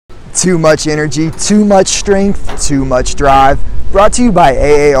Too much energy, too much strength, too much drive. Brought to you by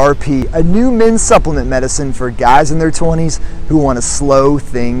AARP, a new men's supplement medicine for guys in their 20s who want to slow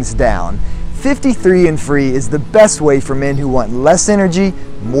things down. 53 and Free is the best way for men who want less energy,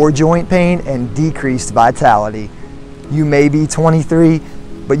 more joint pain, and decreased vitality. You may be 23,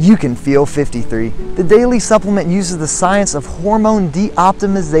 but you can feel 53. The daily supplement uses the science of hormone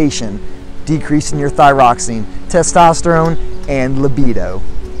de-optimization, decreasing your thyroxine, testosterone, and libido.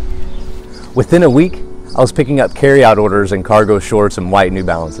 Within a week, I was picking up carry-out orders in cargo shorts and white New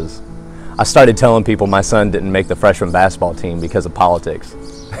Balances. I started telling people my son didn't make the freshman basketball team because of politics.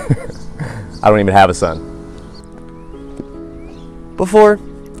 I don't even have a son. Before,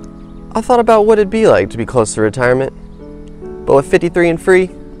 I thought about what it'd be like to be close to retirement. But with 53 and Free,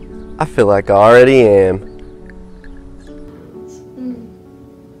 I feel like I already am.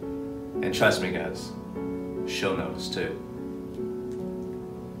 And trust me guys, she'll notice too.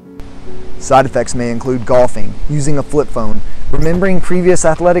 Side effects may include golfing, using a flip phone, remembering previous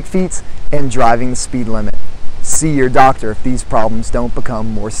athletic feats, and driving the speed limit. See your doctor if these problems don't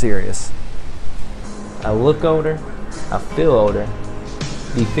become more serious. I look older, I feel older.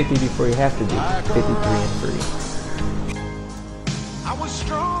 Be 50 before you have to be 53 and Free. I was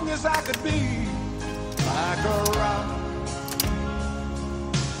strong as I could be, like a rock.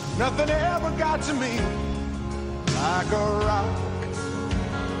 Nothing ever got to me, like a rock.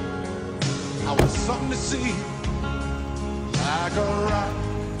 I was something to see, like a rock.